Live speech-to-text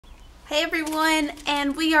Hey everyone,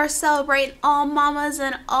 and we are celebrating all mamas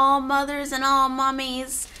and all mothers and all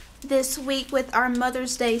mommies this week with our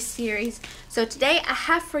Mother's Day series. So today I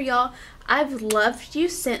have for y'all, I've Loved You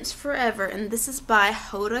Since Forever, and this is by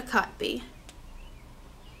Hoda Kotb.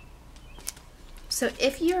 So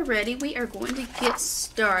if you're ready, we are going to get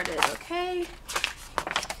started, okay?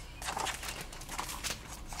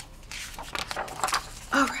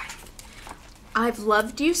 Alright. I've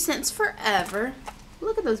loved you since forever.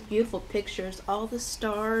 Look at those beautiful pictures, all the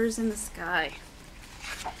stars in the sky.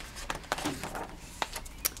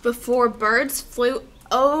 Before birds flew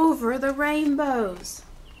over the rainbows.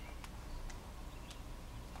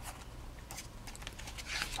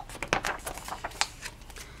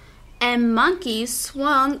 And monkeys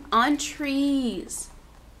swung on trees.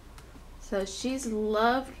 So she's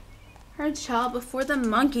loved her child before the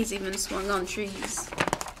monkeys even swung on trees.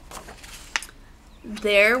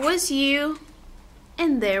 There was you.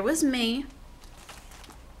 And there was me.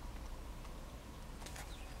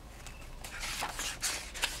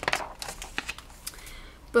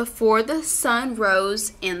 Before the sun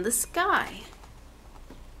rose in the sky.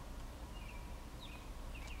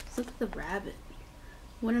 Look at the rabbit.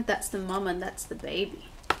 I wonder if that's the mama and that's the baby.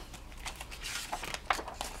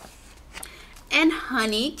 And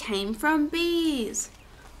honey came from bees.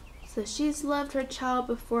 So she's loved her child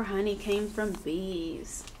before honey came from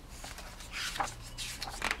bees.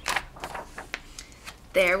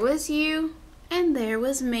 There was you, and there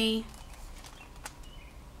was me.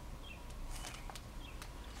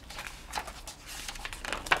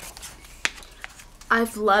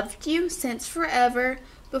 I've loved you since forever,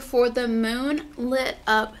 before the moon lit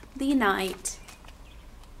up the night.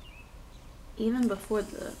 Even before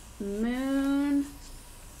the moon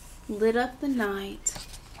lit up the night.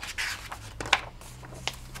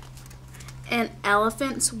 And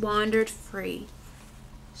elephants wandered free.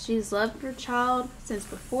 She's loved her child since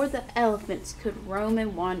before the elephants could roam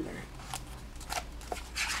and wander.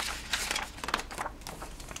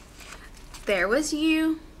 There was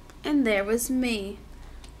you, and there was me.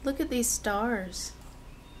 Look at these stars.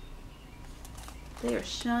 They are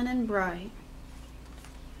shining bright.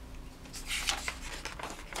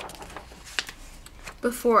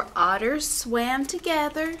 Before otters swam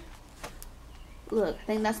together. Look, I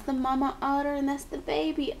think that's the mama otter and that's the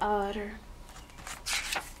baby otter.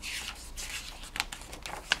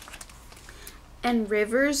 And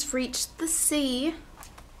rivers reached the sea.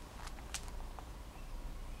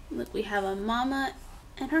 Look, we have a mama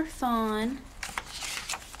and her fawn.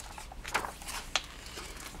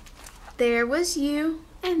 There was you,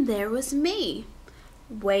 and there was me,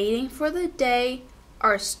 waiting for the day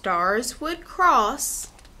our stars would cross.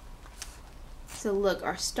 So look,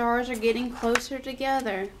 our stars are getting closer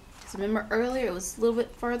together. Because remember earlier it was a little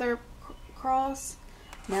bit further across.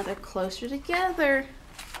 Now they're closer together.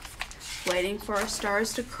 Waiting for our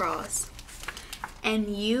stars to cross.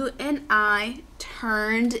 And you and I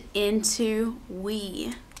turned into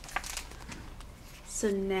we.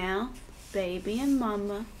 So now baby and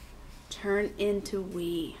mama turn into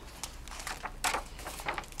we.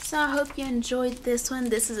 So I hope you enjoyed this one.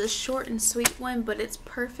 This is a short and sweet one, but it's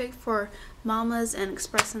perfect for mamas and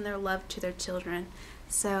expressing their love to their children.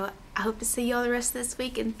 So I hope to see you all the rest of this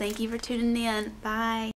week, and thank you for tuning in. Bye.